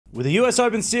With the US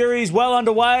Open Series well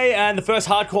underway and the first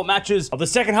hardcourt matches of the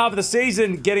second half of the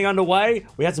season getting underway,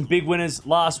 we had some big winners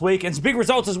last week and some big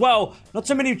results as well. Not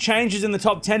so many changes in the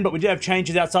top 10, but we did have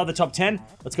changes outside the top 10.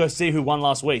 Let's go see who won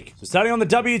last week. So starting on the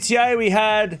WTA, we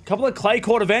had a couple of clay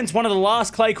court events. One of the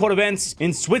last clay court events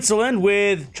in Switzerland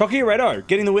with Chocolierto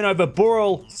getting the win over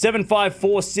Burrell 7-5,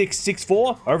 4-6,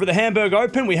 6-4. Over the Hamburg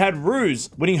Open, we had Ruse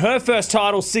winning her first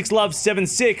title 6-love,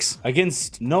 7-6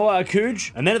 against Noah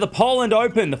Akuj. And then at the Poland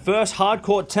Open, the first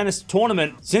hardcourt tennis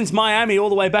tournament since Miami all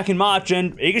the way back in March,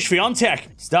 and Iga Swiatek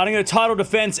starting her title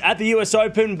defense at the US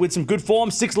Open with some good form,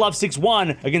 6-love,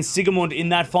 6-1 against Sigemund in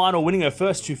that final, winning her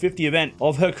first 250 event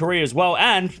of her career as well,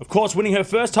 and of course winning her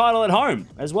first title at home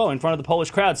as well in front of the Polish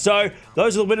crowd. So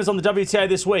those are the winners on the WTA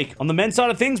this week. On the men's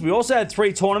side of things, we also had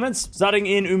 3 tournaments, starting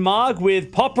in Umag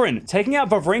with Poprin taking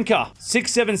out Wawrinka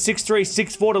 6-7, 6-3,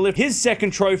 6-4 to lift his second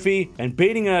trophy, and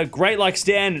beating a great like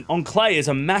stand on clay is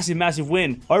a massive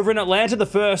win. Over in Atlanta, the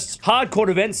first hardcourt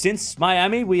event since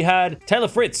Miami, we had Taylor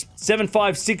Fritz 7-5,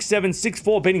 6-7,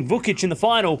 6-4 beating Vukic in the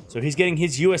final, so he's getting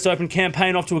his US Open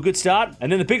campaign off to a good start. And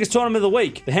then the biggest tournament of the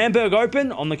week, the Hamburg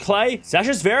Open on the clay, Sasha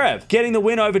Zverev getting the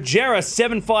win over Jera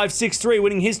 7-5, 6-3,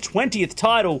 winning his 20th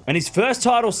title and his first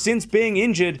title since being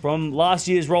injured from last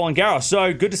year's Roland Garros.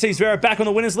 So good to see Zverev back on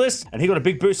the winners list, and he got a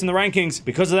big boost in the rankings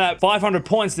because of that 500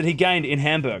 points that he gained in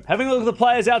Hamburg. Having a look at the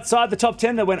players outside the top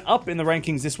 10 that went up in the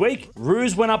rankings this week,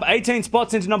 Ruse went up 18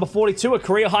 spots into number 42, a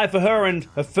career high for her and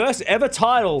her first ever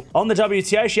title on the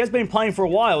WTA. She has been playing for a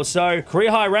while, so career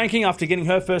high ranking after getting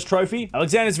her first trophy.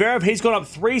 Alexander Zverev, he's gone up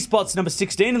 3 spots to number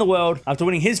 16 in the world after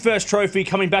winning his first trophy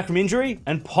coming back from injury.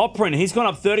 And Poprin, he's gone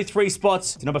up 33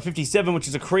 spots to number 57, which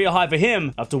is a career high for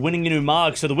him after winning in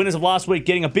Umag. So the winners of last week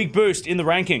getting a big boost in the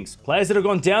rankings. Players that have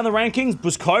gone down the rankings,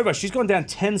 Buskova, she's gone down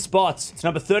 10 spots to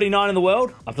number 39 in the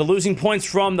world after losing points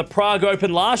from the Prague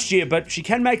Open last year, but she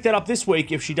can make that up this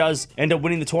week if she does end up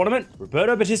winning the tournament.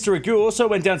 Roberto Batista Agut also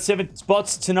went down 7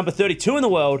 spots to number 32 in the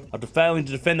world after failing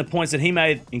to defend the points that he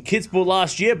made in Kitzbühel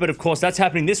last year, but of course that's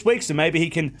happening this week, so maybe he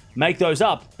can make those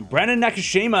up. And Brandon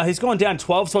Nakashima, he's gone down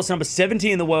 12 spots to number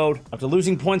 70 in the world after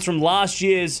losing points from last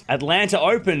year's Atlanta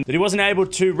Open that he wasn't able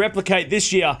to replicate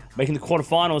this year, making the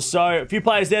quarterfinals. So a few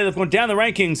players there that have gone down the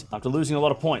rankings after losing a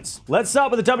lot of points. Let's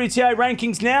start with the WTA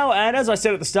rankings now, and as I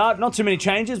said at the start, not too many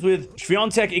changes, with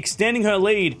Swiatek extending her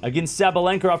lead against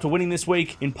Sabalenka after winning this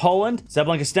week in Poland.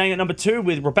 Sabalenka staying at number 2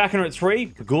 with Rybakina at 3,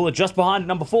 Pegula just behind at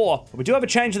number 4. But we do have a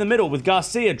change in the middle with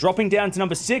Garcia dropping down to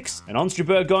number 6 and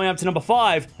Onstreberg going up to number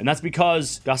 5, and that's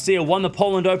because Garcia won the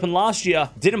Poland Open last year,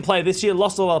 didn't play this year,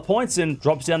 lost a lot of points and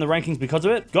drops down the rankings because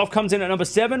of it. Goff comes in at number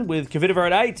 7 with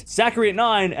Kvitova at 8, Sakari at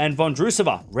 9, and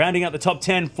Vondrousova rounding out the top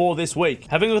 10 for this week.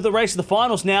 Having a look at the race of the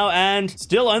finals now, and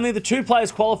still only the 2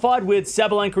 players qualified, with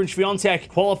Sabalenka and Swiatek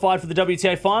qualified for the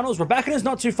WTA Finals. Rybakina's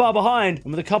not too far behind,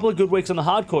 and with a couple of good weeks on the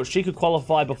hardcourt, she could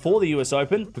qualify before the US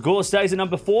Open. Pegula stays at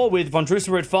number 4 with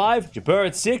Vondrousova at 5, Jabeur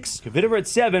at 6, Kvitova at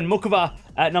 7, Mukova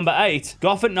at number 8,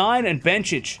 Goff at 9, and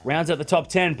Bencic rounds out the top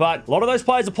 10. But a lot of those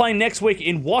players are playing next week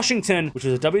in Washington, which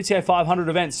is a WTA 500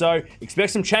 event, so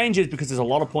expect some changes because there's a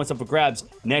lot of points up for grabs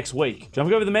next week.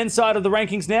 Jumping over the men's side of the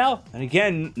rankings now, and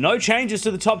again, no changes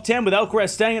to the top 10 with Alcaraz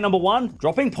staying at number 1,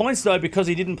 dropping points though because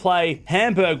he didn't play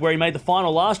Hamburg where he made the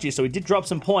final last year, so he did drop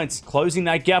some points, closing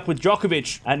that gap with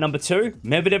Djokovic at number 2,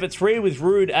 Medvedev at 3 with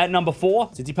Ruud at number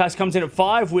 4, Tsitsipas comes in at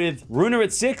 5 with Rune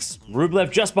at 6,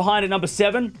 Rublev just behind at number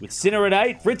 7 with Sinner at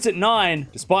 8, Fritz at 9,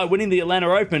 despite winning the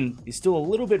Atlanta Open, he's still a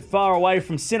little bit far away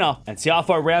from Sinner, and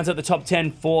Tiafoe rounds out the top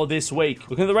 10 for this week.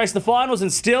 Looking at the race of the finals,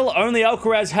 and still only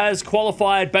Alcaraz has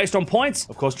qualified based on points.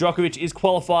 Of course, Djokovic is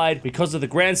qualified because of the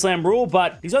Grand Slam rule,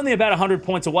 but he's only about 100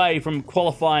 points away from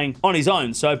qualifying on his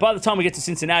own, so by the time we get to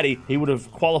Cincinnati, he would have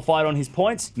qualified on his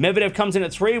points. Medvedev comes in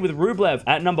at 3 with Rublev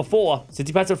at number 4,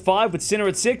 Tsitsipas at 5 with Sinner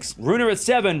at 6, Rune at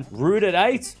 7, Ruud at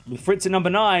 8 with Fritz at number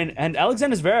 9, and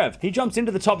Alexander Zverev, he jumps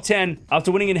into the top 10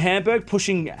 after winning in Hamburg,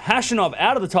 pushing Hashanov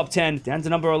out of the top 10 down to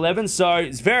number 11. So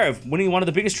Zverev winning one of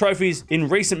the biggest trophies in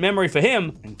recent memory for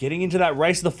him and getting into that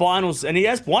race of the finals, and he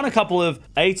has won a couple of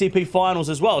ATP finals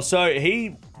as well, so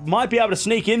he might be able to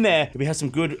sneak in there if he has some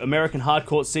good American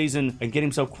hardcourt season and get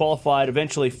himself qualified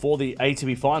eventually for the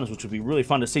ATP Finals, which would be really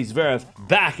fun to see Zverev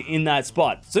back in that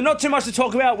spot. So not too much to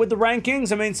talk about with the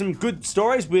rankings. I mean, some good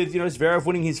stories with, Zverev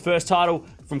winning his first title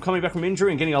from coming back from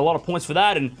injury and getting a lot of points for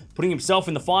that and putting himself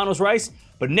in the finals race.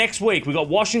 But next week, we got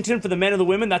Washington for the men and the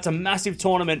women. That's a massive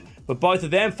tournament for both of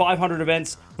them, 500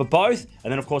 events for both.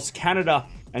 And then, of course, Canada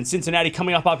and Cincinnati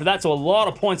coming up after that. So a lot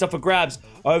of points up for grabs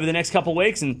over the next couple of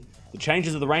weeks. And the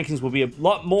changes of the rankings will be a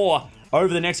lot more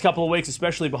over the next couple of weeks,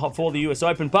 especially before the US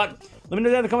Open. But Let me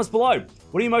know down in the comments below.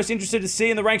 What are you most interested to see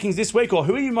in the rankings this week, or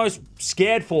who are you most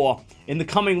scared for in the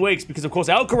coming weeks? Because, of course,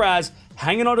 Alcaraz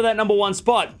hanging on to that #1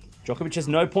 spot. Djokovic has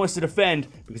no points to defend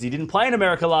because he didn't play in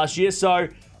America last year, so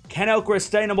can Alcaraz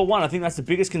stay #1? I think that's the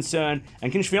biggest concern.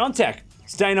 And can Swiatek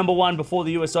stay #1 before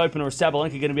the US Open, or is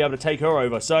Sabalenka going to be able to take her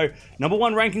over? So,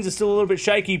 #1 rankings are still a little bit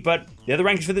shaky, but the other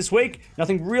rankings for this week,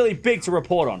 nothing really big to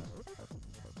report on.